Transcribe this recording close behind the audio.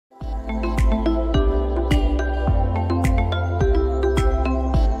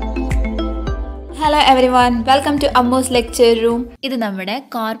everyone, welcome to Ammo's lecture room. ഇത് നമ്മുടെ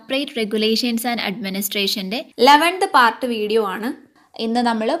corporate regulations and അഡ്മിനിസ്ട്രേഷന്റെ 11th part video ആണ്. ഇന്ന്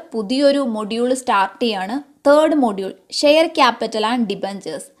നമ്മൾ പുതിയൊരു മൊഡ്യൂൾ സ്റ്റാർട്ട് ചെയ്യാണ്. Third module share capital and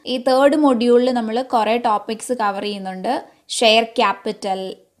debentures. ഈ തേർഡ് മൊഡ്യൂളിൽ നമ്മൾ കുറേ ടോപ്പിക്സ് കവർ ചെയ്യുന്നുണ്ട്. Share capital,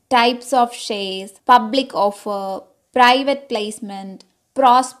 types of shares, public offer, private placement,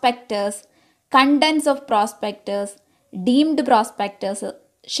 prospectus, contents of prospectus, deemed prospectus,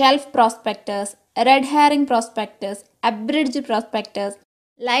 shelf prospectus, red herring prospectus, abridged prospectus,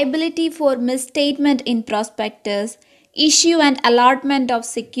 liability for misstatement in prospectus, issue and allotment of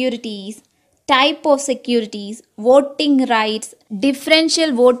securities, type of securities, voting rights,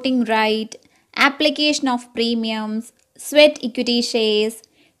 differential voting right, application of premiums, sweat equity shares,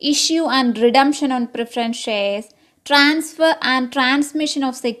 issue and redemption on preference shares, transfer and transmission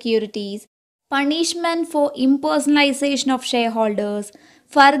of securities, punishment for impersonalization of shareholders,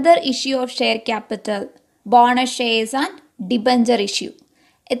 further issue of share capital, bonus shares and debenture issue.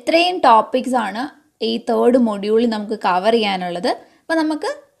 ഇത്രയും topics ആണ് ഈ third മൊഡ്യൂളിൽ നമുക്ക് cover ചെയ്യാനുള്ളത്. അപ്പോൾ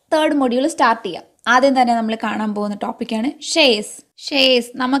നമുക്ക് third module start ചെയ്യാം. ആദ്യം തന്നെ നമ്മൾ കാണാൻ പോകുന്ന ടോപ്പിക്കാണ് ഷെയർസ്. ഷെയർസ്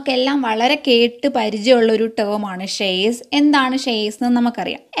നമുക്കെല്ലാം വളരെ കേട്ട് പരിചയമുള്ള ഒരു ടേം ആണ് ഷെയർസ്. എന്താണ് ഷെയർസ് എന്ന്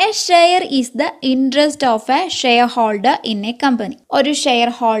നമുക്കറിയാം. A share is the interest of A share holder in A company. ഒരു ഷെയർ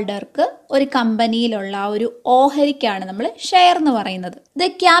ഹോൾഡർക്ക് ഒരു കമ്പനിയിലുള്ള ഒരു ഓഹരിക്കാണ് നമ്മൾ ഷെയർ എന്ന് പറയുന്നത്.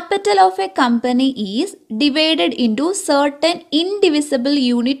 The capital of A company is divided into certain indivisible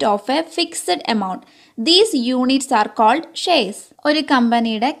unit of A fixed amount. These units are called shares. ഒരു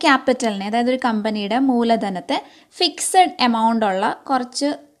കമ്പനിയുടെ ക്യാപിറ്റലിനെ, അതായത് ഒരു കമ്പനിയുടെ മൂലധനത്തെ ഫിക്സഡ് എമൗണ്ട് ഉള്ള കുറച്ച്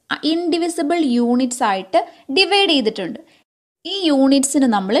ഇൻഡിവിസിബിൾ യൂണിറ്റ്സ് ആയിട്ട് ഡിവൈഡ് ചെയ്തിട്ടുണ്ട്. ഈ യൂണിറ്റ്സിന്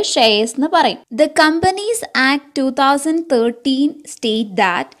നമ്മൾ ഷെയർസ് എന്ന് പറയും. The companies act 2013 state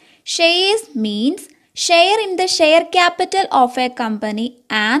that shares means share in the share capital of A company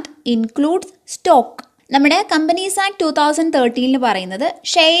and includes stock. നമ്മുടെ കമ്പനീസ് ആക്ട് 2013 പറയുന്നത്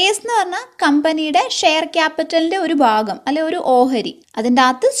ഷെയർസ് എന്ന് പറഞ്ഞാൽ കമ്പനിയുടെ ഷെയർ ക്യാപിറ്റലിന്റെ ഒരു ഭാഗം അല്ലെ ഒരു ഓഹരി, അതിൻ്റെ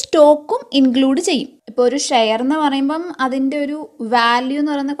അകത്ത് സ്റ്റോക്കും ഇൻക്ലൂഡ് ചെയ്യും. ഇപ്പോൾ ഒരു ഷെയർ എന്ന് പറയുമ്പം അതിൻ്റെ ഒരു വാല്യൂ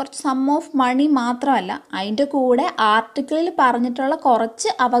എന്ന് പറയുന്നത് കുറച്ച് സം ഓഫ് മണി മാത്രമല്ല, അതിൻ്റെ കൂടെ ആർട്ടിക്കിളിൽ പറഞ്ഞിട്ടുള്ള കുറച്ച്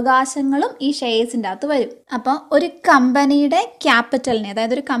അവകാശങ്ങളും ഈ ഷെയർസിൻ്റെ അകത്ത് വരും. അപ്പോൾ ഒരു കമ്പനിയുടെ ക്യാപിറ്റലിനെ,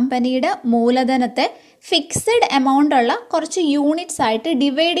 അതായത് ഒരു കമ്പനിയുടെ മൂലധനത്തെ ഫിക്സഡ് എമൗണ്ട് ഉള്ള കുറച്ച് യൂണിറ്റ്സ് ആയിട്ട്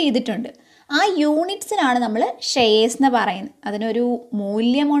ഡിവൈഡ് ചെയ്തിട്ടുണ്ട്. ആ യൂണിറ്റ്സിനാണ് നമ്മൾ ഷെയർസ് എന്ന് പറയുന്നത്. അതിനൊരു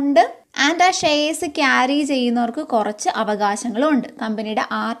മൂല്യമുണ്ട് ആൻഡ് ആ ഷെയർസ് ക്യാരി ചെയ്യുന്നവർക്ക് കുറച്ച് അവകാശങ്ങളും ഉണ്ട്. കമ്പനിയുടെ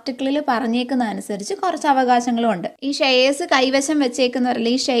ആർട്ടിക്കിളിൽ പറഞ്ഞേക്കുന്ന അനുസരിച്ച് കുറച്ച് അവകാശങ്ങളും ഉണ്ട്. ഈ ഷെയർസ് കൈവശം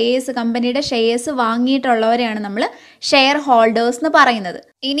വെച്ചേക്കുന്നവരല്ല, ഈ ഷെയർസ് കമ്പനിയുടെ ഷെയർസ് വാങ്ങിയിട്ടുള്ളവരെയാണ് നമ്മൾ ഷെയർ ഹോൾഡേഴ്സ് എന്ന് പറയുന്നത്.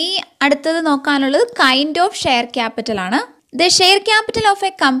 ഇനി അടുത്തത് നോക്കാനുള്ളത് കൈൻഡ് ഓഫ് ഷെയർ ക്യാപിറ്റൽ ആണ്. The share capital of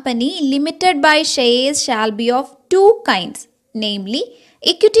A company limited by shares shall be of two kinds, namely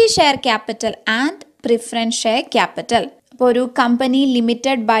equity share capital and preference share capital. അപ്പോൾ ഒരു company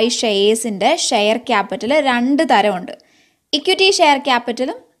limited by ഷെയർസിൻ്റെ share capital രണ്ട് തരമുണ്ട്, equity share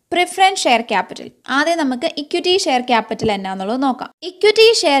ക്യാപിറ്റലും preference share capital. ആദ്യം നമുക്ക് equity share capital എന്നാന്നുള്ളത് നോക്കാം. Equity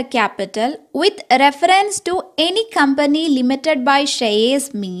share capital with reference to any company limited by shares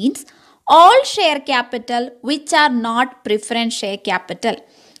means all share capital which are not preference share capital.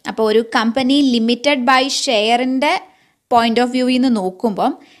 അപ്പോൾ ഒരു company limited by ഷെയറിൻ്റെ point of വ്യൂവിൽ നിന്ന്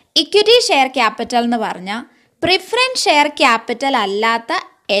നോക്കുമ്പം equity share capital എന്ന് പറഞ്ഞാൽ preference share capital അല്ലാത്ത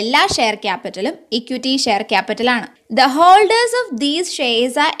എല്ലാ share ക്യാപിറ്റലും equity share ക്യാപിറ്റലാണ്. The holders of these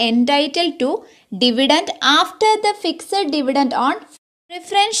shares are entitled to dividend after the fixed dividend on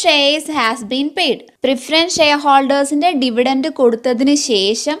preference shares has been paid. Preference share ഹോൾഡേഴ്സിന്റെ dividend കൊടുത്തതിന്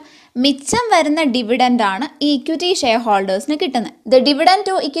ശേഷം മിച്ചം വരുന്ന dividend ആണ് ഈ ഇക്വിറ്റി ഷെയർ ഹോൾഡേഴ്സിന് കിട്ടുന്നത്. The dividend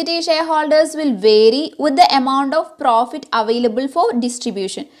to equity share holders will vary with the amount of profit available for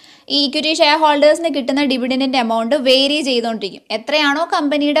distribution. ഈ equity share ഹോൾഡേഴ്സിന് കിട്ടുന്ന ഡിവിഡൻഡിന്റെ amount vary ചെയ്തുകൊണ്ടിരിക്കും. എത്രയാണോ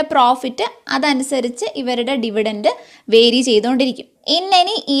കമ്പനിയുടെ പ്രോഫിറ്റ് അതനുസരിച്ച് ഇവരുടെ ഡിവിഡൻഡ് വേരി ചെയ്തുകൊണ്ടിരിക്കും. In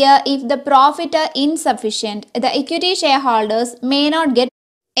any year if the profit R insufficient the equity share holders may not get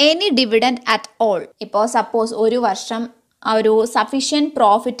any dividend at all. ഇപ്പോൾ suppose ഒരു വർഷം ആ ഒരു സഫീഷ്യൻറ്റ്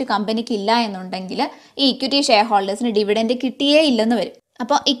പ്രോഫിറ്റ് കമ്പനിക്ക് ഇല്ല എന്നുണ്ടെങ്കിൽ ഈ ഇക്വിറ്റി ഷെയർ ഹോൾഡേഴ്സിന് ഡിവിഡൻഡ് കിട്ടിയേ ഇല്ലെന്ന് വരും.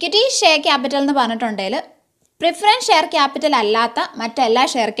 അപ്പോൾ ഇക്വിറ്റി ഷെയർ ക്യാപിറ്റൽ എന്ന് പറഞ്ഞിട്ടുണ്ടെങ്കിൽ പ്രിഫറൻസ് ഷെയർ ക്യാപിറ്റൽ അല്ലാത്ത മറ്റെല്ലാ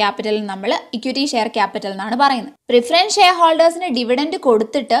ഷെയർ ക്യാപിറ്റലും നമ്മൾ ഇക്വിറ്റി ഷെയർ ക്യാപിറ്റൽ എന്നാണ് പറയുന്നത്. പ്രിഫറൻസ് ഷെയർ ഹോൾഡേഴ്സിന് ഡിവിഡൻഡ്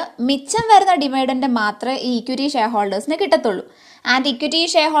കൊടുത്തിട്ട് മിച്ചം വരുന്ന ഡിവിഡൻഡ് മാത്രമേ ഈ ഇക്വിറ്റി ഷെയർ ഹോൾഡേഴ്സിന് കിട്ടത്തുള്ളൂ. ആൻഡ് ഇക്വിറ്റി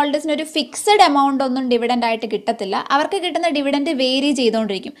ഷെയർ ഹോൾഡേഴ്സിന് ഒരു ഫിക്സഡ് എമൗണ്ട് ഒന്നും ഡിവിഡൻഡ് ആയിട്ട് കിട്ടത്തില്ല. അവർക്ക് കിട്ടുന്ന ഡിവിഡൻഡ് വേരി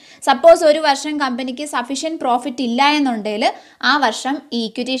ചെയ്തുകൊണ്ടിരിക്കും. സപ്പോസ് ഒരു വർഷം കമ്പനിക്ക് സഫീഷ്യൻറ്റ് പ്രോഫിറ്റ് ഇല്ല എന്നുണ്ടെങ്കിൽ ആ വർഷം ഈ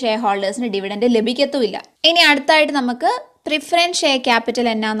ഇക്വിറ്റി ഷെയർ ഹോൾഡേഴ്സിന് ഡിവിഡൻഡ് ലഭിക്കത്തുമില്ല. ഇനി അടുത്തായിട്ട് നമുക്ക് പ്രിഫറൻസ് ഷെയർ ക്യാപിറ്റൽ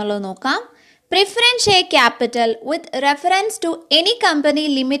എന്നാന്നുള്ളത് നോക്കാം. Preference share capital with reference to any company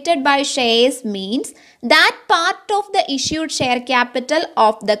limited by shares means that part of the issued share capital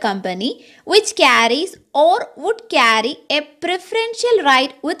of the company which carries or would carry a preferential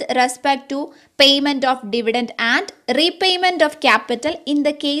right with respect to payment of dividend and repayment of capital in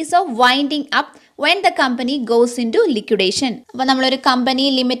the case of winding up when the company goes into liquidation. അപ്പോൾ നമ്മളൊരു company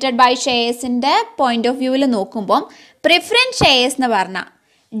limited by ഷെയർസിൻ്റെ point of വ്യൂവിൽ നോക്കുമ്പോൾ preference shares എന്ന് പറഞ്ഞാൽ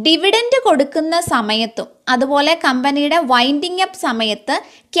dividend കൊടുക്കുന്ന സമയത്തും അതുപോലെ കമ്പനിയുടെ വൈൻഡിങ് അപ്പ് സമയത്ത്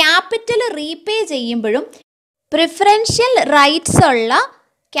ക്യാപിറ്റൽ റീപേ ചെയ്യുമ്പോഴും പ്രിഫറൻഷ്യൽ റൈറ്റ്സ് ഉള്ള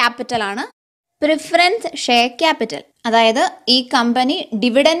ക്യാപിറ്റലാണ് പ്രിഫറൻസ് ഷെയർ ക്യാപിറ്റൽ. അതായത് ഈ കമ്പനി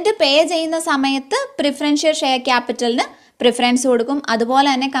ഡിവിഡൻഡ് പേ ചെയ്യുന്ന സമയത്ത് പ്രിഫറൻഷ്യൽ ഷെയർ ക്യാപിറ്റലിന് പ്രിഫറൻസ് കൊടുക്കും. അതുപോലെ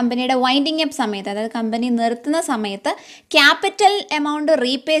തന്നെ കമ്പനിയുടെ വൈൻഡിങ് അപ്പ് സമയത്ത്, അതായത് കമ്പനി നിർത്തുന്ന സമയത്ത് ക്യാപിറ്റൽ എമൗണ്ട്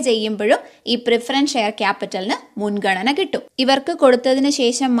റീപേ ചെയ്യുമ്പോഴും ഈ പ്രിഫറൻസ് ഷെയർ ക്യാപിറ്റലിന് മുൻഗണന കിട്ടും. ഇവർക്ക് കൊടുത്തതിന്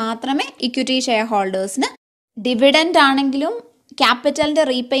ശേഷം മാത്രമേ ഇക്വിറ്റി ഷെയർ ഹോൾഡേഴ്സിന് ഡിവിഡൻഡ് ആണെങ്കിലും ക്യാപിറ്റലിൻ്റെ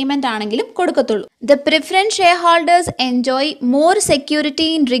റീപേയ്മെൻറ്റ് ആണെങ്കിലും കൊടുക്കത്തുള്ളൂ. The preference share holders enjoy more security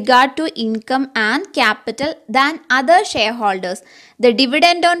in regard to income and capital than other share holders. The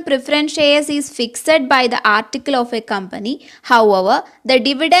dividend on preference shares is fixed by the article of a company. However, the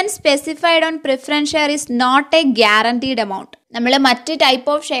dividend specified on preference share is not a guaranteed amount. നമ്മൾ മറ്റ് type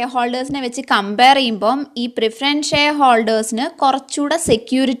of share ഹോൾഡേഴ്സിനെ വെച്ച് compare ചെയ്യുമ്പം ഈ preference share ഹോൾഡേഴ്സിന് കുറച്ചുകൂടെ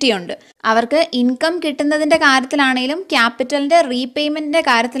security ഉണ്ട്. അവർക്ക് income കിട്ടുന്നതിൻ്റെ കാര്യത്തിലാണെങ്കിലും ക്യാപിറ്റലിൻ്റെ റീപേയ്മെൻറ്റിൻ്റെ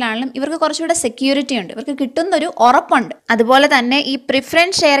കാര്യത്തിലാണെങ്കിലും ഇവർക്ക് കുറച്ചുകൂടെ സെക്യൂരിറ്റി ഉണ്ട്, ഇവർക്ക് കിട്ടുന്നൊരു ഉറപ്പുണ്ട്. അതുപോലെ തന്നെ ഈ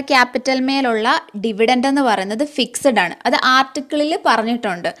പ്രിഫറൻസ് ഷെയർ ക്യാപിറ്റൽ മേലുള്ള ഡിവിഡൻഡ് എന്ന് പറയുന്നത് ഫിക്സഡ് ആണ്. അത് ആർട്ടിക്കിളിൽ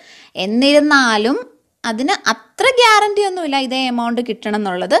പറഞ്ഞിട്ടുണ്ട്. എന്നിരുന്നാലും അതിന് അത്ര ഗ്യാരണ്ടി ഒന്നുമില്ല ഇതേ എമൗണ്ട് കിട്ടണം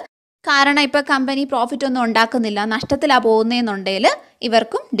എന്നുള്ളത്. കാരണം ഇപ്പോൾ കമ്പനി പ്രോഫിറ്റ് ഒന്നും ഉണ്ടാക്കുന്നില്ല, നഷ്ടത്തിലാണ് പോകുന്നതെന്നുണ്ടെങ്കിൽ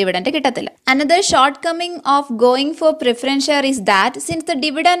ഇവർക്കും ഡിവിഡൻഡ് കിട്ടത്തില്ല. Another short coming of going for preference share is that since the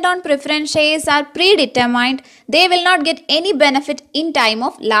dividend on preference shares are pre determined they will not get any benefit in time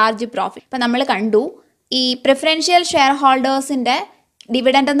of large profit. ഇപ്പം നമ്മൾ കണ്ടു ഈ preferential share ഹോൾഡേഴ്സിൻ്റെ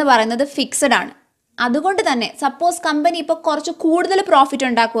dividend എന്ന് പറയുന്നത് fixed ആണ്. അതുകൊണ്ട് തന്നെ suppose company ഇപ്പോൾ കുറച്ച് കൂടുതൽ പ്രോഫിറ്റ്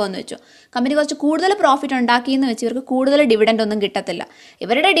ഉണ്ടാക്കുമെന്ന് വെച്ചു, കമ്പനി കുറച്ച് കൂടുതൽ പ്രോഫിറ്റ് ഉണ്ടാക്കിയെന്ന് വെച്ച് ഇവർക്ക് കൂടുതൽ ഡിവിഡൻഡ് ഒന്നും കിട്ടത്തില്ല.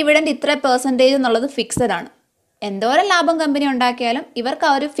 ഇവരുടെ ഡിവിഡൻഡ് ഇത്ര പെർസെൻറ്റേജ് എന്നുള്ളത് ഫിക്സഡ് ആണ്. എന്തോരം ലാഭം കമ്പനി ഉണ്ടാക്കിയാലും ഇവർക്ക്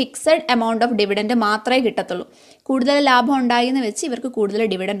ആ ഒരു ഫിക്സഡ് എമൗണ്ട് ഓഫ് ഡിവിഡൻഡ് മാത്രമേ കിട്ടത്തുള്ളൂ. കൂടുതൽ ലാഭം ഉണ്ടായെന്ന് വെച്ച് ഇവർക്ക് കൂടുതൽ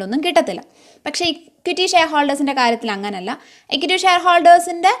ഡിവിഡൻഡ് ഒന്നും കിട്ടത്തില്ല. പക്ഷേ ഇക്വിറ്റി ഷെയർ ഹോൾഡേഴ്സിൻ്റെ കാര്യത്തിൽ അങ്ങനല്ല. ഇക്വിറ്റി ഷെയർ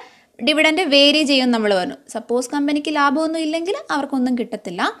ഹോൾഡേഴ്സിൻ്റെ ഡിവിഡൻഡ് വേരി ചെയ്യും നമ്മൾ പറഞ്ഞു. സപ്പോസ് കമ്പനിക്ക് ലാഭമൊന്നും ഇല്ലെങ്കിൽ അവർക്കൊന്നും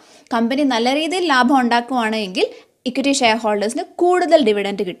കിട്ടത്തില്ല. കമ്പനി നല്ല രീതിയിൽ ലാഭം ഉണ്ടാക്കുകയാണെങ്കിൽ ഇക്വിറ്റി ഷെയർ ഹോൾഡേഴ്സിന് കൂടുതൽ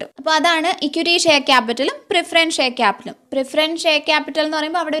ഡിവിഡൻഡ് കിട്ടും. അപ്പോൾ അതാണ് equity share ക്യാപിറ്റലും preference share ക്യാപിറ്റലും. Preference share capital എന്ന്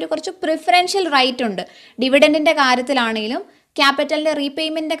പറയുമ്പോൾ അവിടെ ഒരു കുറച്ച് പ്രിഫറൻഷ്യൽ റൈറ്റ് ഉണ്ട്. ഡിവിഡൻഡിൻ്റെ കാര്യത്തിലാണെങ്കിലും ക്യാപിറ്റലിൻ്റെ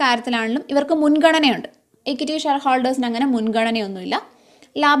റീപേയ്മെൻറ്റിൻ്റെ കാര്യത്തിലാണെങ്കിലും ഇവർക്ക് മുൻഗണനയുണ്ട്. ഇക്വിറ്റി ഷെയർ ഹോൾഡേഴ്സിന് അങ്ങനെ മുൻഗണനയൊന്നുമില്ല.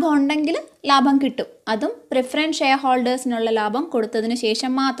 ലാഭം ഉണ്ടെങ്കിൽ ലാഭം കിട്ടും, അതും പ്രിഫറൻസ് ഷെയർ ഹോൾഡേഴ്സിനുള്ള ലാഭം കൊടുത്തതിന്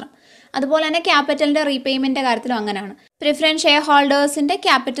ശേഷം മാത്രം. അതുപോലെ തന്നെ ക്യാപിറ്റലിൻ്റെ റീപേയ്മെൻറ്റിൻ്റെ കാര്യത്തിലും അങ്ങനെയാണ്. പ്രിഫറൻസ് ഷെയർ ഹോൾഡേഴ്സിൻ്റെ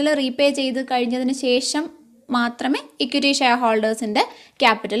ക്യാപിറ്റൽ റീപേ ചെയ്ത് കഴിഞ്ഞതിന് ശേഷം മാത്രമേ ഇക്വിറ്റി ഷെയർ ഹോൾഡേഴ്സിൻ്റെ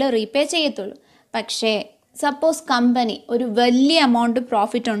ക്യാപിറ്റൽ റീപേ ചെയ്യത്തുള്ളൂ. പക്ഷേ സപ്പോസ് കമ്പനി ഒരു വലിയ എമൗണ്ട്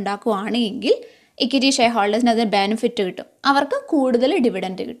പ്രോഫിറ്റ് ഉണ്ടാക്കുകയാണെങ്കിൽ ഇക്വിറ്റി ഷെയർ ഹോൾഡേഴ്സിന് അതിന് ബെനിഫിറ്റ് കിട്ടും, അവർക്ക് കൂടുതൽ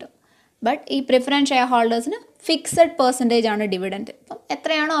ഡിവിഡൻഡ് കിട്ടും. ബട്ട് ഈ പ്രിഫറൻസ് ഷെയർ ഹോൾഡേഴ്സിന് ഫിക്സഡ് പെർസെൻറ്റേജ് ആണ് ഡിവിഡൻഡ്. അപ്പം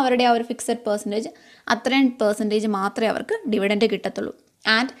എത്രയാണോ അവരുടെ ആ ഒരു ഫിക്സഡ് പെർസെൻറ്റേജ് അത്രയും പെർസെൻറ്റേജ് മാത്രമേ അവർക്ക് ഡിവിഡൻഡ് കിട്ടത്തുള്ളൂ.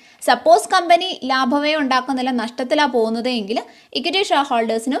 ആൻഡ് സപ്പോസ് കമ്പനി ലാഭമേ ഉണ്ടാക്കുന്നില്ല, നഷ്ടത്തിലാണ് പോകുന്നത് എങ്കിൽ equity share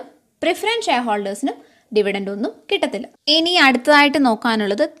ഹോൾഡേഴ്സിനും preference share ഹോൾഡേഴ്സിനും dividend ഒന്നും കിട്ടത്തില്ല. ഇനി അടുത്തതായിട്ട്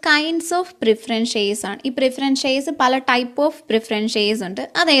നോക്കാനുള്ളത് കൈൻഡ്സ് ഓഫ് പ്രിഫറൻസ് ഷെയർസ് ആണ്. ഈ പ്രിഫറൻസ് ഷെയർസ് പല ടൈപ്പ് ഓഫ് പ്രിഫറൻസ് ഷെയർസ് ഉണ്ട്.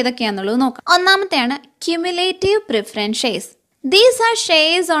 അത് ഏതൊക്കെയാണെന്നുള്ളത് നോക്കാം. ഒന്നാമത്തെയാണ് cumulative preference shares. These are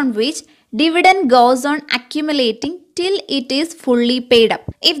shares on which dividend goes on accumulating till it is fully paid up.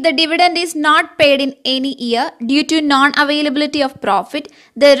 If the dividend is not paid in any year due to non-availability of profit,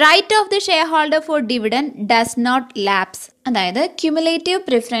 the right of the shareholder for dividend does not lapse. അതായത് cumulative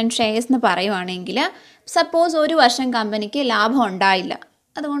preference shares എന്ന് പറയുവാണെങ്കിൽ suppose ഒരു വർഷം കമ്പനിക്ക് ലാഭം ഉണ്ടായില്ല,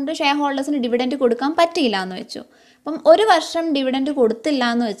 അതുകൊണ്ട് share ഹോൾഡേഴ്സിന് dividend കൊടുക്കാൻ പറ്റിയില്ല എന്ന് വെച്ചു. അപ്പം ഒരു വർഷം ഡിവിഡൻഡ് കൊടുത്തില്ല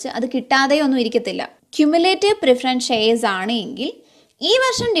എന്ന് വെച്ച് അത് കിട്ടാതെ ഒന്നും ഇരിക്കത്തില്ല. ക്യുമുലേറ്റീവ് പ്രിഫറൻസ് ഷെയർസ് ആണ് എങ്കിൽ ഈ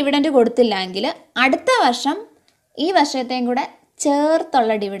വർഷം ഡിവിഡൻഡ് കൊടുത്തില്ല എങ്കിൽ അടുത്ത വർഷം ഈ വർഷത്തെയും കൂടെ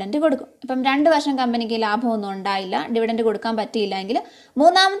ചേർത്തുള്ള ഡിവിഡൻഡ് കൊടുക്കും. ഇപ്പം 2 വർഷം കമ്പനിക്ക് ലാഭമൊന്നും ഉണ്ടായില്ല, ഡിവിഡൻഡ് കൊടുക്കാൻ പറ്റിയില്ല എങ്കിൽ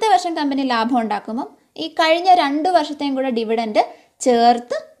മൂന്നാമത്തെ വർഷം കമ്പനി ലാഭം ഉണ്ടാക്കുമ്പം ഈ കഴിഞ്ഞ 2 വർഷത്തെയും കൂടെ ഡിവിഡൻഡ്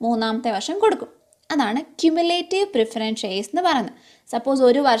ചേർത്ത് മൂന്നാമത്തെ വർഷം കൊടുക്കും. അതാണ് ക്യുമുലേറ്റീവ് പ്രിഫറൻസ് ഷെയർസ് എന്ന് പറയുന്നത്. സപ്പോസ്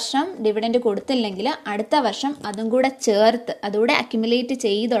ഒരു വർഷം ഡിവിഡൻഡ് കൊടുത്തില്ലെങ്കിൽ അടുത്ത വർഷം അതും കൂടെ ചേർത്ത് അതുകൂടെ അക്യുമുലേറ്റ്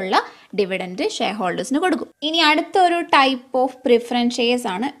ചെയ്തുള്ള ഡിവിഡൻഡ് ഷെയർ ഹോൾഡേഴ്സിന് കൊടുക്കും. ഇനി അടുത്തൊരു ടൈപ്പ് ഓഫ് പ്രിഫറൻസ് ഷെയർസ്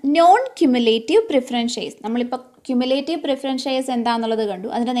ആണ് നോൺ ക്യുമുലേറ്റീവ് പ്രിഫറൻസ് ഷെയർസ്. നമ്മളിപ്പോൾ ക്യുമുലേറ്റീവ് പ്രിഫറൻസ് ഷെയർസ് എന്താണെന്നുള്ളത് കണ്ടു.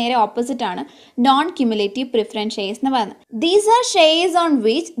 അതിൻ്റെ നേരെ ഓപ്പോസിറ്റ് ആണ് നോൺ ക്യുമുലേറ്റീവ് പ്രിഫറൻസ് ഷെയർസ് എന്ന് പറയുന്നത്. These are shares on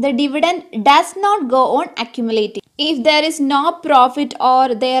which the dividend does not go on accumulating. If there is no profit or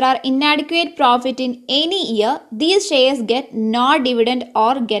there are inadequate profit in any year, these shares get no dividend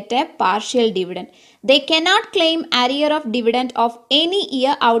or get a partial dividend. They cannot claim arrear of dividend of any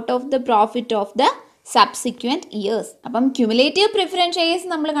year out of the profit of the subsequent years. അപ്പം cumulative preference shares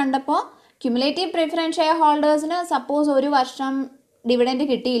നമ്മൾ കണ്ടപ്പോൾ cumulative preference share ഹോൾഡേഴ്സിന് suppose ഒരു വർഷം dividend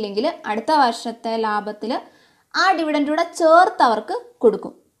കിട്ടിയില്ലെങ്കിൽ അടുത്ത വർഷത്തെ ലാഭത്തിൽ ആ ഡിവിഡൻഡ് കൂടെ ചേർത്ത് അവർക്ക്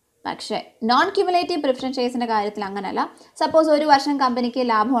കൊടുക്കും. പക്ഷേ നോൺ ക്യുമുലേറ്റീവ് പ്രിഫറൻസ് ഷെയർസിൻ്റെ കാര്യത്തിൽ അങ്ങനെയല്ല. സപ്പോസ് ഒരു വർഷം കമ്പനിക്ക്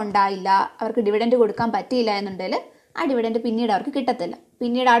ലാഭം ഉണ്ടായില്ല, അവർക്ക് ഡിവിഡൻഡ് കൊടുക്കാൻ പറ്റിയില്ല എന്നുണ്ടെങ്കിൽ ആ ഡിവിഡൻഡ് പിന്നീട് അവർക്ക് കിട്ടത്തില്ല.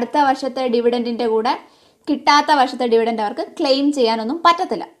 പിന്നീട് അടുത്ത വർഷത്തെ ഡിവിഡൻഡിൻ്റെ കൂടെ കിട്ടാത്ത വർഷത്തെ ഡിവിഡൻഡ് അവർക്ക് ക്ലെയിം ചെയ്യാനൊന്നും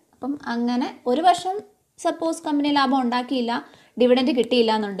പറ്റത്തില്ല. അപ്പം അങ്ങനെ ഒരു വർഷം സപ്പോസ് കമ്പനി ലാഭം ഉണ്ടാക്കിയില്ല, ഡിവിഡൻഡ്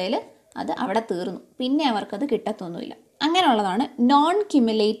കിട്ടിയില്ല എന്നുണ്ടെങ്കിൽ അത് അവിടെ തീർന്നു, പിന്നെ അവർക്കത് കിട്ടത്തൊന്നുമില്ല. അങ്ങനെയുള്ളതാണ് നോൺ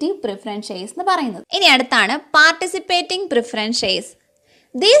ക്യുമുലേറ്റീവ് പ്രിഫറൻസ് ഷെയർസ് എന്ന് പറയുന്നത്. ഇനി അടുത്താണ് participating preference shares.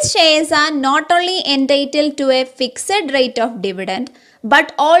 These shares are not only entitled to a fixed rate of dividend but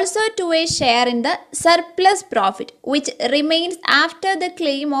also to a share in the surplus profit which remains after the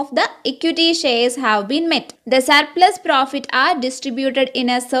claim of the equity shares have been met. The surplus profit are distributed in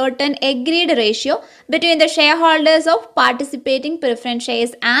a certain agreed ratio between the shareholders of participating preference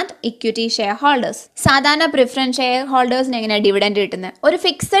shares and equity shareholders. സാധാരണ preference share ഹോൾഡേഴ്സിന് എങ്ങനെയാണ് dividend കിട്ടുന്നത്? ഒരു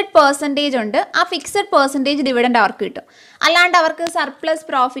fixed percentage ഉണ്ട്, ആ fixed percentage dividend അവർക്ക് കിട്ടും. അല്ലാണ്ട് അവർക്ക് സർപ്ലസ്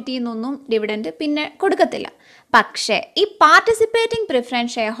പ്രോഫിറ്റിൽ നിന്നൊന്നും ഡിവിഡൻഡ് പിന്നെ കൊടുക്കത്തില്ല. പക്ഷേ ഈ പാർട്ടിസിപ്പേറ്റിംഗ്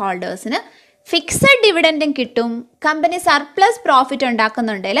പ്രിഫറൻസ് ഷെയർ ഹോൾഡേഴ്സിന് ഫിക്സഡ് ഡിവിഡൻഡും കിട്ടും, കമ്പനി സർപ്ലസ് പ്രോഫിറ്റ്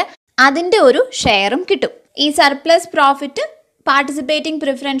ഉണ്ടാക്കുന്നുണ്ടെങ്കിൽ അതിൻ്റെ ഒരു ഷെയറും കിട്ടും. ഈ surplus profit participating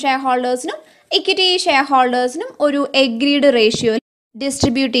preference share ഹോൾഡേഴ്സിനും equity share ഹോൾഡേഴ്സിനും ഒരു എഗ്രീഡ് റേഷ്യോയിൽ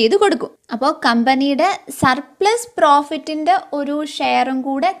ഡിസ്ട്രിബ്യൂട്ട് ചെയ്ത് കൊടുക്കും. അപ്പോൾ കമ്പനിയുടെ സർപ്ലസ് പ്രോഫിറ്റിൻ്റെ ഒരു ഷെയറും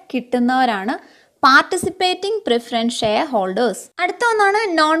കൂടെ കിട്ടുന്നവരാണ് പാർട്ടിസിപ്പേറ്റിംഗ് പ്രിഫറൻസ് ഷെയർ ഹോൾഡേഴ്സ്. അടുത്ത ഒന്നാണ്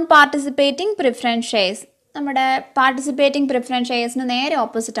നോൺ പാർട്ടിസിപ്പേറ്റിംഗ് പ്രിഫറൻസ് ഷെയർസ്. നമ്മുടെ പാർട്ടിസിപ്പേറ്റിംഗ് പ്രിഫറൻസ് ഷെയർസിന് നേരെ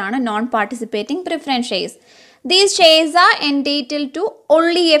ഓപ്പോസിറ്റ് ആണ് non participating preference shares. These shares are entitled to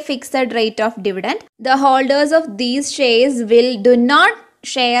only a fixed rate of dividend. The holders of these shares do not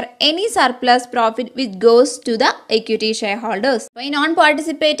share any surplus profit which goes to the equity shareholders. അപ്പോൾ ഈ non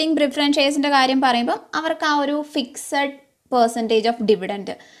participating preference ഷെയർസിൻ്റെ കാര്യം പറയുമ്പോൾ അവർക്ക് ആ ഒരു fixed percentage of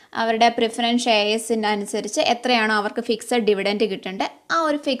dividend അവരുടെ preference ഷെയർസിന് അനുസരിച്ച് എത്രയാണോ അവർക്ക് ഫിക്സഡ് ഡിവിഡൻഡ് കിട്ടേണ്ടത് ആ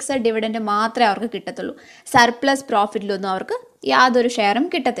ഒരു ഫിക്സഡ് ഡിവിഡൻഡ് മാത്രമേ അവർക്ക് കിട്ടത്തുള്ളൂ. സർപ്ലസ് പ്രോഫിറ്റിലൊന്നും അവർക്ക് യാതൊരു ഷെയറും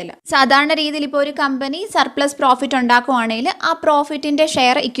കിട്ടത്തില്ല. സാധാരണ രീതിയിൽ ഇപ്പോൾ ഒരു കമ്പനി സർപ്ലസ് പ്രോഫിറ്റ് ഉണ്ടാക്കുവാണെങ്കിൽ ആ പ്രോഫിറ്റിന്റെ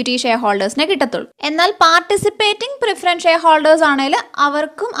ഷെയർ ഇക്വിറ്റി ഷെയർ ഹോൾഡേഴ്സിനെ കിട്ടത്തുള്ളൂ. എന്നാൽ പാർട്ടിസിപ്പേറ്റിംഗ് പ്രിഫറൻസ് ഷെയർ ഹോൾഡേഴ്സ് ആണെങ്കിൽ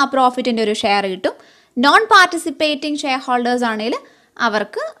അവർക്കും ആ പ്രോഫിറ്റിന്റെ ഒരു ഷെയർ കിട്ടും. നോൺ പാർട്ടിസിപ്പേറ്റിംഗ് ഷെയർ ഹോൾഡേഴ്സ് ആണെങ്കിൽ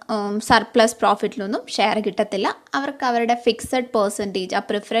അവർക്ക് സർപ്ലസ് പ്രോഫിറ്റിലൊന്നും ഷെയർ കിട്ടത്തില്ല. അവർക്ക് അവരുടെ ഫിക്സഡ് പെർസെൻറ്റേജ് ആ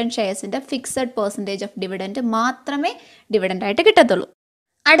preference ഷെയർസിൻ്റെ fixed percentage of dividend മാത്രമേ ഡിവിഡൻഡായിട്ട് കിട്ടത്തുള്ളൂ.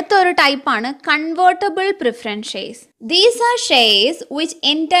 അടുത്തൊരു ടൈപ്പാണ് convertible preference shares. These are shares which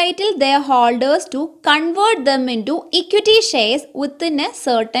entitle there holders to convert dum into equity shares within A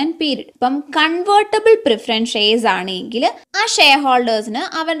certain period. ഇപ്പം കൺവേർട്ടബിൾ പ്രിഫറൻസ് ഷെയർസ് ആണെങ്കിൽ ആ ഷെയർ ഹോൾഡേഴ്സിന്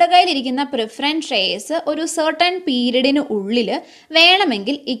അവരുടെ കയ്യിലിരിക്കുന്ന പ്രിഫറൻസ് ഷെയർസ് ഒരു സർട്ടൻ പീരീഡിന് ഉള്ളിൽ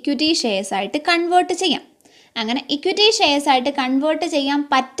വേണമെങ്കിൽ ഇക്വിറ്റി ഷെയർസ് ആയിട്ട് കൺവേർട്ട് ചെയ്യാം. അങ്ങനെ ഇക്വിറ്റി ഷെയർസ് ആയിട്ട് കൺവേർട്ട് ചെയ്യാൻ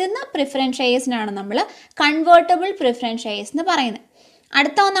പറ്റുന്ന പ്രിഫറൻസ് ഷെയർസിനാണ് നമ്മൾ കൺവേർട്ടബിൾ പ്രിഫറൻസ് ഷെയർസ് എന്ന് പറയുന്നത്.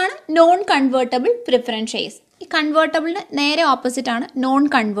 അടുത്ത ഒന്നാണ് നോൺ കൺവേർട്ടബിൾ പ്രിഫറൻസ് ഷെയർസ്. ഈ കൺവേർട്ടബിളിന് നേരെ ഓപ്പോസിറ്റ് ആണ് non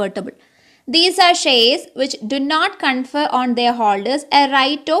convertible. These are shares which do not confer on their holders A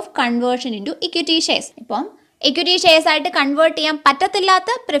right of conversion into equity shares. ഇപ്പം ഇക്വിറ്റി ഷെയർസ് ആയിട്ട് കൺവേർട്ട് ചെയ്യാൻ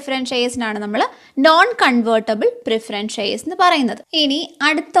പറ്റത്തില്ലാത്ത പ്രിഫറൻസ് ഷെയർസിനാണ് നമ്മൾ നോൺ കൺവേർട്ടബിൾ പ്രിഫറൻസ് ഷെയർസ് എന്ന് പറയുന്നത്. ഇനി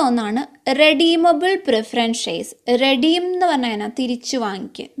അടുത്ത ഒന്നാണ് റെഡീമബിൾ പ്രിഫറൻസ് ഷെയർസ്. റെഡീം എന്ന് പറഞ്ഞാൽ തിരിച്ചു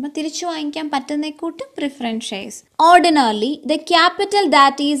വാങ്ങിക്കുക. അപ്പം തിരിച്ചു വാങ്ങിക്കാൻ പറ്റുന്ന കൂട്ട് preference shares. Ordinarily the capital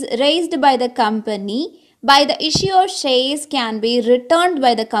that is raised by the company by the issue of shares can be returned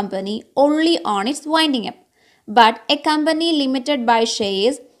by the company only on its winding up. But a company limited by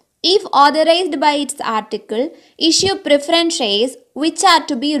shares, if authorized by its article, issue preference shares which are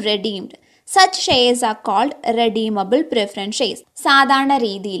to be redeemed. Such shares are called redeemable preference shares. സാധാരണ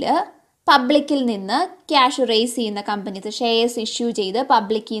രീതിയിൽ പബ്ലിക്കിൽ നിന്ന് cash raise ചെയ്യുന്ന companies shares issue ചെയ്ത്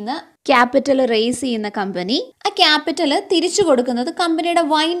പബ്ലിക്കിൽ നിന്ന് capital raise ചെയ്യുന്ന company ആ ക്യാപിറ്റൽ തിരിച്ചു കൊടുക്കുന്നത് കമ്പനിയുടെ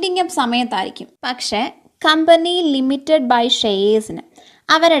വൈൻഡിങ് അപ്പ് സമയത്തായിരിക്കും. പക്ഷേ കമ്പനി ലിമിറ്റഡ് ബൈ ഷെയർസിന്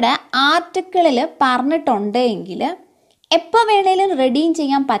അവരുടെ ആർട്ടിക്കിളിൽ പറഞ്ഞിട്ടുണ്ടെങ്കിൽ എപ്പോൾ വേണേലും റെഡീം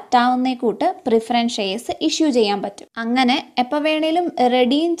ചെയ്യാൻ പറ്റാവുന്ന കൂട്ട് പ്രിഫറൻസ് ഷെയർസ് ഇഷ്യൂ ചെയ്യാൻ പറ്റും. അങ്ങനെ എപ്പോൾ വേണേലും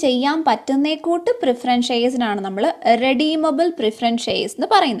റെഡീം ചെയ്യാൻ പറ്റുന്ന കൂട്ട് പ്രിഫറൻസ് ഷെയർസിനാണ് നമ്മൾ റെഡീമബിൾ പ്രിഫറൻസ് ഷെയർസ് എന്ന്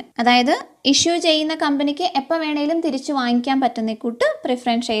പറയുന്നത്. അതായത് ഇഷ്യൂ ചെയ്യുന്ന കമ്പനിക്ക് എപ്പോൾ വേണേലും തിരിച്ചു വാങ്ങിക്കാൻ പറ്റുന്ന കൂട്ട്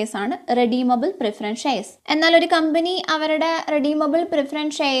പ്രിഫറൻസ് ഷെയർസ് ആണ് റെഡീമബിൾ പ്രിഫറൻസ് ഷെയർസ്. എന്നാൽ ഒരു കമ്പനി അവരുടെ റെഡീമബിൾ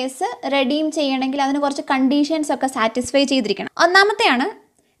പ്രിഫറൻസ് ഷെയർസ് റെഡീം ചെയ്യണമെങ്കിൽ അതിന് കുറച്ച് കണ്ടീഷൻസ് ഒക്കെ സാറ്റിസ്ഫൈ ചെയ്തിരിക്കണം. ഒന്നാമത്തെയാണ്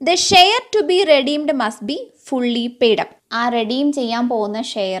the share to be redeemed must be fully paid up. ആ റെഡീം ചെയ്യാൻ പോകുന്ന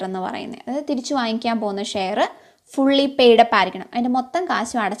ഷെയർ എന്ന് പറയുന്നത്, അതായത് തിരിച്ചു വാങ്ങിക്കാൻ പോകുന്ന ഷെയർ ഫുള്ളി പെയ്ഡ് അപ്പ് ആയിരിക്കണം, അതിൻ്റെ മൊത്തം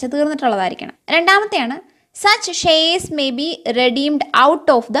കാശും അടച്ചു തീർന്നിട്ടുള്ളതായിരിക്കണം. രണ്ടാമത്തെയാണ് such shares may be redeemed out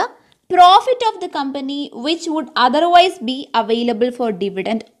of the profit of the company which would otherwise be available for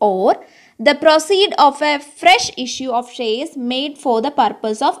dividend or the proceed of a fresh issue of shares made for the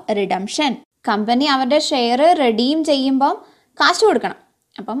purpose of redemption. Company അവരുടെ share redeem ചെയ്യുമ്പം കാശ് കൊടുക്കണം.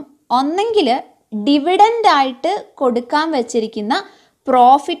 അപ്പം ഒന്നെങ്കിൽ dividend ആയിട്ട് കൊടുക്കാൻ വെച്ചിരിക്കുന്ന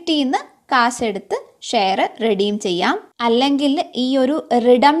പ്രോഫിറ്റിൽ നിന്ന് കാശെടുത്ത് ഷെയർ റെഡീം ചെയ്യാം, അല്ലെങ്കിൽ ഈ ഒരു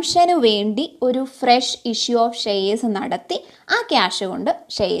റിഡംഷന് വേണ്ടി ഒരു ഫ്രഷ് ഇഷ്യൂ ഓഫ് ഷെയർസ് നടത്തി ആ ക്യാഷ് കൊണ്ട്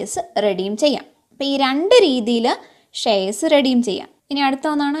ഷെയർസ് റെഡീം ചെയ്യാം. അപ്പം ഈ രണ്ട് രീതിയിൽ ഷെയർസ് റെഡീം ചെയ്യാം. ഇനി അടുത്ത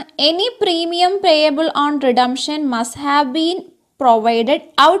ഒന്നാണ് any premium payable on redemption must have been provided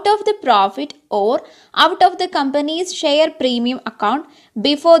out of the profit or out of the company's share premium account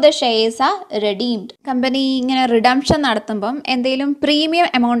before the shares are redeemed. Company ഇങ്ങനെ റിഡംഷൻ നടത്തുമ്പം എന്തെങ്കിലും പ്രീമിയം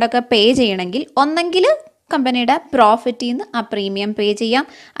എമൗണ്ട് ഒക്കെ പേ ചെയ്യണമെങ്കിൽ ഒന്നെങ്കിൽ കമ്പനിയുടെ പ്രോഫിറ്റിൽ നിന്ന് ആ പ്രീമിയം പേ ചെയ്യാം,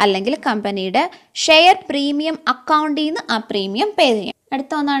 അല്ലെങ്കിൽ കമ്പനിയുടെ ഷെയർ പ്രീമിയം അക്കൗണ്ടിൽ നിന്ന് ആ പ്രീമിയം പേ ചെയ്യാം.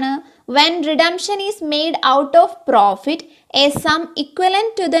 അടുത്ത ഒന്നാണ് when redemption is made out of profit, a sum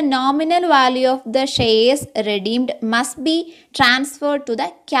equivalent to the nominal value of the shares redeemed must be transferred to the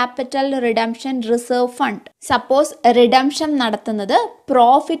capital redemption reserve fund. Suppose redemption നടത്തുന്നത്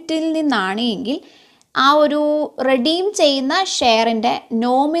പ്രോഫിറ്റിൽ നിന്നാണ് എങ്കിൽ ആ ഒരു റെഡീം ചെയ്യുന്ന ഷെയറിൻ്റെ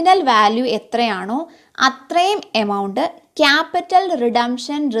nominal value എത്രയാണോ അത്രയും amount capital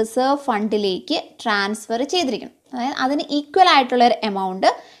redemption reserve ഫണ്ടിലേക്ക് transfer ചെയ്തിരിക്കണം. അതായത് അതിന് ഈക്വൽ ആയിട്ടുള്ളൊരു എമൗണ്ട്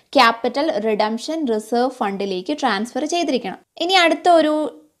ക്യാപിറ്റൽ റിഡംഷൻ റിസർവ് ഫണ്ടിലേക്ക് ട്രാൻസ്ഫർ ചെയ്തിരിക്കണം. ഇനി അടുത്ത ഒരു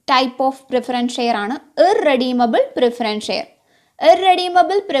ടൈപ്പ് ഓഫ് പ്രിഫറൻസ് ഷെയർ ആണ് ഇർറെഡീമബിൾ preference share.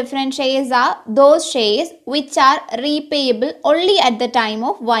 ഇർറെഡീമബിൾ preference shares are those shares which are repayable only at the time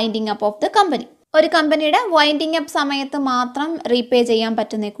of winding up of the company. ഒരു കമ്പനിയുടെ വൈൻഡിങ് അപ്പ് സമയത്ത് മാത്രം റീപേ ചെയ്യാൻ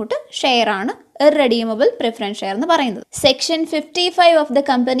പറ്റുന്ന കൂട്ട് ഷെയർ ആണ് ഇർറെഡീമബിൾ പ്രിഫറൻസ് ഷെയർ എന്ന് പറയുന്നത്. Section 55 of the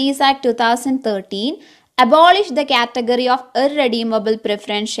companies act 2013 abolish the category of irredeemable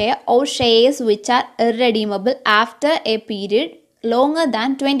preference share or shares which are irredeemable after a period longer than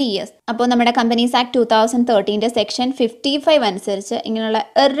 20 years. അപ്പോൾ നമ്മുടെ കമ്പനീസ് ആക്ട് 2013 സെക്ഷൻ 55 അനുസരിച്ച് ഇങ്ങനെയുള്ള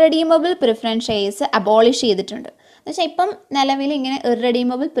ഇർറെഡീമബിൾ പ്രിഫറൻസ് ഷെയർസ് അബോളിഷ് ചെയ്തിട്ടുണ്ട്. എന്ന് വെച്ചാൽ ഇപ്പം നിലവിൽ ഇങ്ങനെ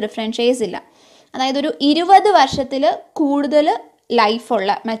ഇർറെഡീമബിൾ പ്രിഫറൻസ് ഷെയർസ് ഇല്ല. അതായത് ഒരു 20 വർഷത്തിൽ കൂടുതൽ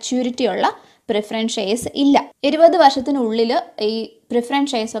ലൈഫുള്ള മെച്യൂരിറ്റി ഉള്ള പ്രിഫറൻസ് ഷെയർസ് ഇല്ല. 20 വർഷത്തിനുള്ളിൽ ഈ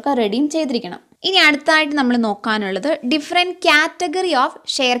പ്രിഫറൻസ് ഷെയർസ് ഒക്കെ റെഡീം ചെയ്തിരിക്കണം. ഇനി അടുത്തായിട്ട് നമ്മൾ നോക്കാനുള്ളത് different category of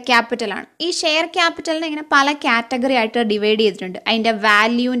share capital ആണ്. ഈ ഷെയർ ക്യാപിറ്റലിനെ ഇങ്ങനെ പല കാറ്റഗറി ആയിട്ട് ഡിവൈഡ് ചെയ്തിട്ടുണ്ട്. അതിൻ്റെ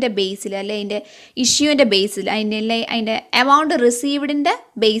വാല്യൂവിൻ്റെ ബേസിൽ, അല്ലെ അതിൻ്റെ ഇഷ്യൂവിൻ്റെ ബേസിൽ, അതിൻ്റെ എമൗണ്ട് റിസീവ്ഡിൻ്റെ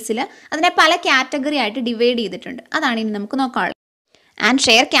ബേസിൽ അതിനെ പല കാറ്റഗറി ആയിട്ട് ഡിവൈഡ് ചെയ്തിട്ടുണ്ട്. അതാണ് ഇനി നമുക്ക് നോക്കാനുള്ളത്. ആൻഡ്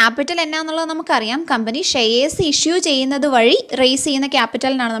ഷെയർ ക്യാപിറ്റൽ എന്നാന്നുള്ളത് നമുക്കറിയാം. കമ്പനി ഷെയർസ് ഇഷ്യൂ ചെയ്യുന്നത് വഴി റേസ് ചെയ്യുന്ന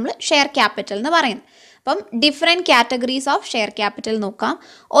ക്യാപിറ്റലിനാണ് നമ്മൾ ഷെയർ ക്യാപിറ്റൽ എന്ന് പറയുന്നത്. അപ്പം different categories of share capital നോക്കാം.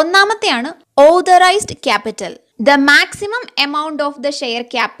 ഒന്നാമത്തെയാണ് authorised capital. The maximum amount of the share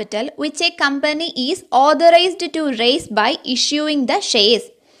capital which A company is authorised to raise by issuing the shares.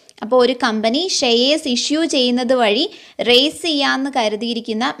 അപ്പോൾ ഒരു കമ്പനി ഷെയർസ് ഇഷ്യൂ ചെയ്യുന്നത് വഴി റേസ് ചെയ്യാമെന്ന്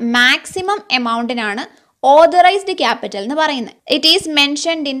കരുതിയിരിക്കുന്ന maximum എമൗണ്ടിനാണ് authorised capital എന്ന് പറയുന്നത്. It is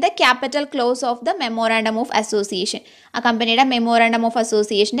mentioned in the capital close of the memorandum of association. ആ കമ്പനിയുടെ memorandum of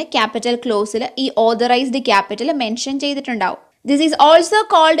അസോസിയേഷൻ്റെ ക്യാപിറ്റൽ ക്ലോസിൽ ഈ ഓതറൈസ്ഡ് ക്യാപിറ്റൽ മെൻഷൻ ചെയ്തിട്ടുണ്ടാവും. This is also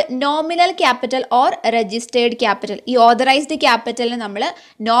called nominal capital or registered capital. ഈ authorised ക്യാപിറ്റലിന് നമ്മൾ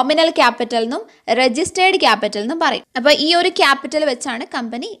nominal capital എന്നും രജിസ്റ്റേർഡ് ക്യാപിറ്റൽ എന്നും പറയും. അപ്പോൾ ഈ ഒരു ക്യാപിറ്റൽ വെച്ചാണ്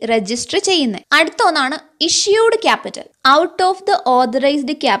കമ്പനി രജിസ്റ്റർ ചെയ്യുന്നത്. അടുത്ത ഒന്നാണ് issued capital. Out of the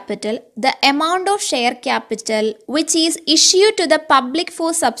authorised capital the amount of share capital which is issued to the public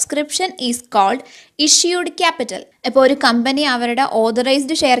four subscription is called issued capital. ഇപ്പോൾ ഒരു കമ്പനി അവരുടെ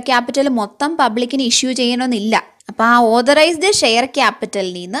ഓതറൈസ്ഡ് ഷെയർ ക്യാപിറ്റൽ മൊത്തം പബ്ലിക്കിന് issue ചെയ്യണമെന്നില്ല. അപ്പോൾ ആ ഓതറൈസ്ഡ് ഷെയർ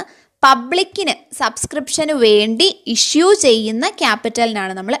ക്യാപിറ്റലിൽ നിന്ന് പബ്ലിക്കിന് സബ്സ്ക്രിപ്ഷന് വേണ്ടി ഇഷ്യൂ ചെയ്യുന്ന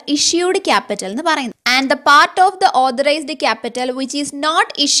ക്യാപിറ്റലിനാണ് നമ്മൾ ഇഷ്യൂഡ് ക്യാപിറ്റൽ എന്ന് പറയുന്നത്. And the part of the authorised capital which is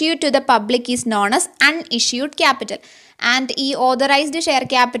not issued to the public is known as unissued capital. And ഈ ഓതറൈസ്ഡ് ഷെയർ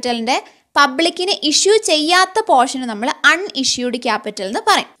ക്യാപിറ്റലിൻ്റെ പബ്ലിക്കിന് ഇഷ്യൂ ചെയ്യാത്ത പോർഷന് നമ്മൾ അൺഇഷ്യൂഡ് ക്യാപിറ്റൽ എന്ന്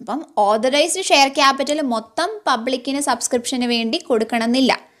പറയും. അപ്പം ഓതറൈസ്ഡ് ഷെയർ ക്യാപിറ്റൽ മൊത്തം പബ്ലിക്കിന് സബ്സ്ക്രിപ്ഷന് വേണ്ടി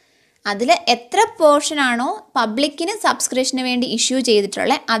കൊടുക്കണമെന്നില്ല. അതിൽ എത്ര പോർഷനാണോ പബ്ലിക്കിന് സബ്സ്ക്രിപ്ഷന് വേണ്ടി ഇഷ്യൂ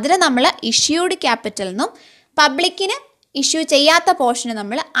ചെയ്തിട്ടുള്ളത് അതിൽ നമ്മൾ ഇഷ്യൂഡ് ക്യാപിറ്റൽ എന്നും പബ്ലിക്കിന് ഇഷ്യൂ ചെയ്യാത്ത പോർഷന്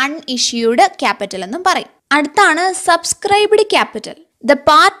നമ്മൾ അൺഇഷ്യൂഡ് ക്യാപിറ്റൽ എന്നും പറയും. അടുത്താണ് subscribed capital. The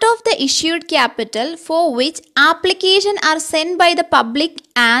part of the issued capital for which application are sent by the public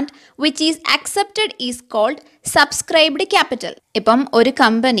and which is accepted is called subscribed capital. ഇപ്പം ഒരു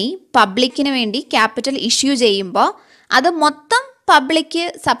കമ്പനി പബ്ലിക്കിന് വേണ്ടി ക്യാപിറ്റൽ ഇഷ്യൂ ചെയ്യുമ്പോൾ അത് മൊത്തം പബ്ലിക്ക്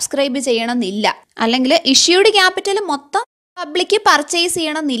സബ്സ്ക്രൈബ് ചെയ്യണമെന്നില്ല, അല്ലെങ്കിൽ ഇഷ്യൂഡ് ക്യാപിറ്റൽ മൊത്തം പബ്ലിക്ക് പർച്ചേസ്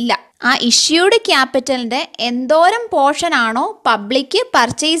ചെയ്യണമെന്നില്ല. ആ ഇഷ്യൂഡ് ക്യാപിറ്റലിൻ്റെ എന്തോരം പോർഷൻ ആണോ പബ്ലിക്ക്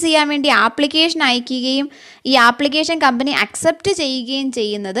പർച്ചേസ് ചെയ്യാൻ വേണ്ടി ആപ്ലിക്കേഷൻ അയക്കുകയും ഈ ആപ്ലിക്കേഷൻ കമ്പനി അക്സെപ്റ്റ് ചെയ്യുകയും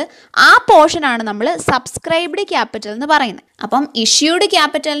ചെയ്യുന്നത് ആ പോർഷനാണ് നമ്മൾ സബ്സ്ക്രൈബ്ഡ് ക്യാപിറ്റൽ എന്ന് പറയുന്നത്. അപ്പം ഇഷ്യൂഡ്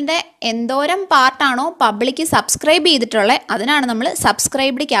ക്യാപിറ്റലിൻ്റെ എന്തോരം പാർട്ടാണോ പബ്ലിക്ക് സബ്സ്ക്രൈബ് ചെയ്തിട്ടുള്ളത് അതിനാണ് നമ്മൾ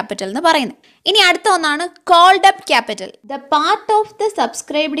സബ്സ്ക്രൈബ്ഡ് ക്യാപിറ്റൽ എന്ന് പറയുന്നത്. ഇനി അടുത്ത ഒന്നാണ് called up capital. The part of the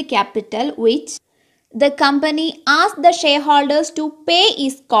subscribed capital which the company asks the shareholders to pay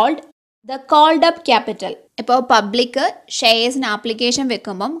is called the called up capital. ഇപ്പോൾ പബ്ലിക് ഷെയർസിന് ആപ്ലിക്കേഷൻ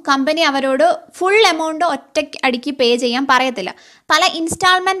വെക്കുമ്പം കമ്പനി അവരോട് ഫുൾ എമൗണ്ട് ഒറ്റ അടിക്ക് പേ ചെയ്യാൻ പറയത്തില്ല. പല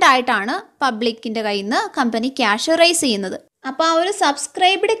ഇൻസ്റ്റാൾമെൻ്റ് ആയിട്ടാണ് പബ്ലിക്കിൻ്റെ കയ്യിൽ നിന്ന് കമ്പനി ക്യാഷ് റേസ് ചെയ്യുന്നത്. അപ്പോൾ ആ ഒരു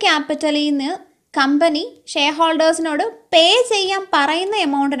സബ്സ്ക്രൈബ്ഡ് ക്യാപിറ്റലിൽ നിന്ന് കമ്പനി ഷെയർ ഹോൾഡേഴ്സിനോട് പേ ചെയ്യാൻ പറയുന്ന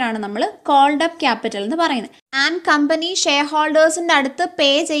എമൗണ്ടിനാണ് നമ്മൾ കോൾഡ് അപ്പ് ക്യാപിറ്റൽ എന്ന് പറയുന്നത്. ആൻഡ് കമ്പനി ഷെയർ ഹോൾഡേഴ്സിൻ്റെ അടുത്ത് പേ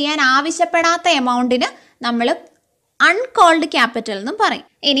ചെയ്യാൻ ആവശ്യപ്പെടാത്ത എമൗണ്ടിന് നമ്മൾ അൺകോൾഡ് ക്യാപിറ്റൽ എന്നും പറയും.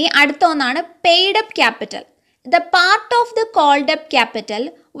 ഇനി അടുത്ത ഒന്നാണ് paid up capital. The part of the called up capital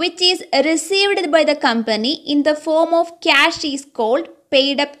which is received by the company in the form of cash is called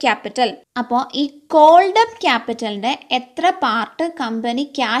paid up capital. അപ്പോൾ ഈ കോൾഡ് അപ്പ് ക്യാപിറ്റലിൻ്റെ എത്ര പാർട്ട് കമ്പനി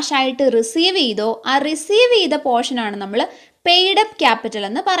ക്യാഷ് ആയിട്ട് receive ചെയ്തോ ആ receive ചെയ്ത പോർഷനാണ് നമ്മൾ paid up capital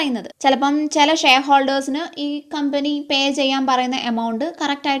എന്ന് പറയുന്നത്. ചിലപ്പം ചില ഷെയർ ഹോൾഡേഴ്സിന് ഈ കമ്പനി പേ ചെയ്യാൻ പറയുന്ന എമൗണ്ട്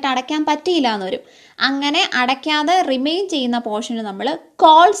കറക്റ്റായിട്ട് അടയ്ക്കാൻ പറ്റിയില്ല എന്ന് വരും. അങ്ങനെ അടയ്ക്കാതെ റിമെയിൻ ചെയ്യുന്ന പോർഷന് നമ്മൾ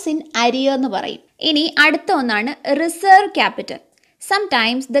കോൾസ് ഇൻ അരിയർ എന്ന് പറയും. ഇനി അടുത്ത ഒന്നാണ് reserve capital.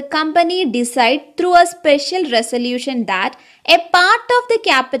 Sometimes the company decide through a special resolution that a part of the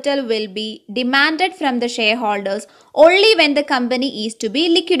capital will be demanded from the shareholders only when the company is to be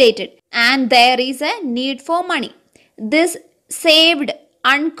liquidated and there is a need for money. This saved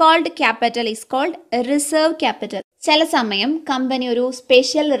uncalled capital is called reserve capital. ചില സമയം company ഒരു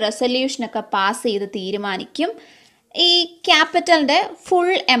special റെസൊല്യൂഷനൊക്കെ pass ചെയ്ത് തീരുമാനിക്കും ഈ ക്യാപിറ്റലിൻ്റെ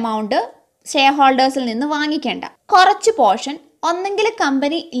full amount share ഹോൾഡേഴ്സിൽ നിന്ന് വാങ്ങിക്കേണ്ട. കുറച്ച് portion ഒന്നെങ്കിൽ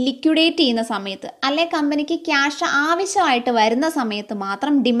company liquidate ചെയ്യുന്ന സമയത്ത് അല്ലെ കമ്പനിക്ക് ക്യാഷ് ആവശ്യമായിട്ട് വരുന്ന സമയത്ത്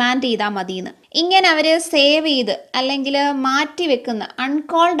മാത്രം ഡിമാൻഡ് ചെയ്താൽ മതിയെന്ന്. ഇങ്ങനെ അവർ സേവ് ചെയ്ത് അല്ലെങ്കിൽ മാറ്റി വെക്കുന്ന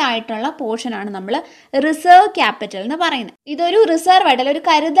അൺകോൾഡ് ആയിട്ടുള്ള പോർഷനാണ് നമ്മൾ റിസർവ് ക്യാപിറ്റൽ എന്ന് പറയുന്നത്. ഇതൊരു റിസർവ് ആയിട്ട് ഒരു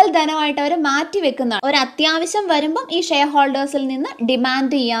കരുതൽ ധനമായിട്ട് അവർ മാറ്റി വെക്കുന്ന ഒരു അത്യാവശ്യം വരുമ്പം ഈ ഷെയർ ഹോൾഡേഴ്സിൽ നിന്ന്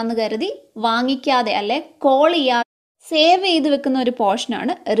ഡിമാൻഡ് ചെയ്യാമെന്ന് കരുതി വാങ്ങിക്കാതെ അല്ലെ കോൾ ചെയ്യാതെ സേവ് ചെയ്ത് വെക്കുന്ന ഒരു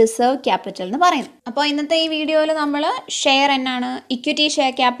പോർഷനാണ് റിസർവ് ക്യാപിറ്റൽ എന്ന് പറയുന്നത്. അപ്പോൾ ഇന്നത്തെ ഈ വീഡിയോയിൽ നമ്മൾ ഷെയർ എന്നാണ്, ഇക്വിറ്റി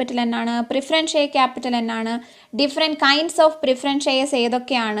ഷെയർ ക്യാപിറ്റൽ എന്നാണ്, പ്രിഫറൻസ് ഷെയർ ക്യാപിറ്റൽ എന്നാണ്, different kinds of preference shares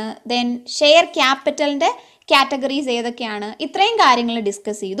ഏതൊക്കെയാണ്, ദെൻ ഷെയർ ക്യാപിറ്റലിൻ്റെ കാറ്റഗറീസ് ഏതൊക്കെയാണ്, ഇത്രയും കാര്യങ്ങൾ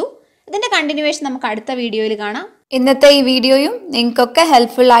ഡിസ്കസ് ചെയ്തു. ഇതിൻ്റെ കണ്ടിന്യൂവേഷൻ നമുക്ക് അടുത്ത വീഡിയോയിൽ കാണാം. ഇന്നത്തെ ഈ വീഡിയോയും നിങ്ങൾക്കൊക്കെ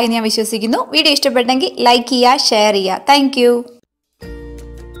ഹെൽപ്ഫുൾ ആയി ഞാൻ വിശ്വസിക്കുന്നു. വീഡിയോ ഇഷ്ടപ്പെട്ടെങ്കിൽ ലൈക്ക് ചെയ്യുക, ഷെയർ ചെയ്യുക. താങ്ക്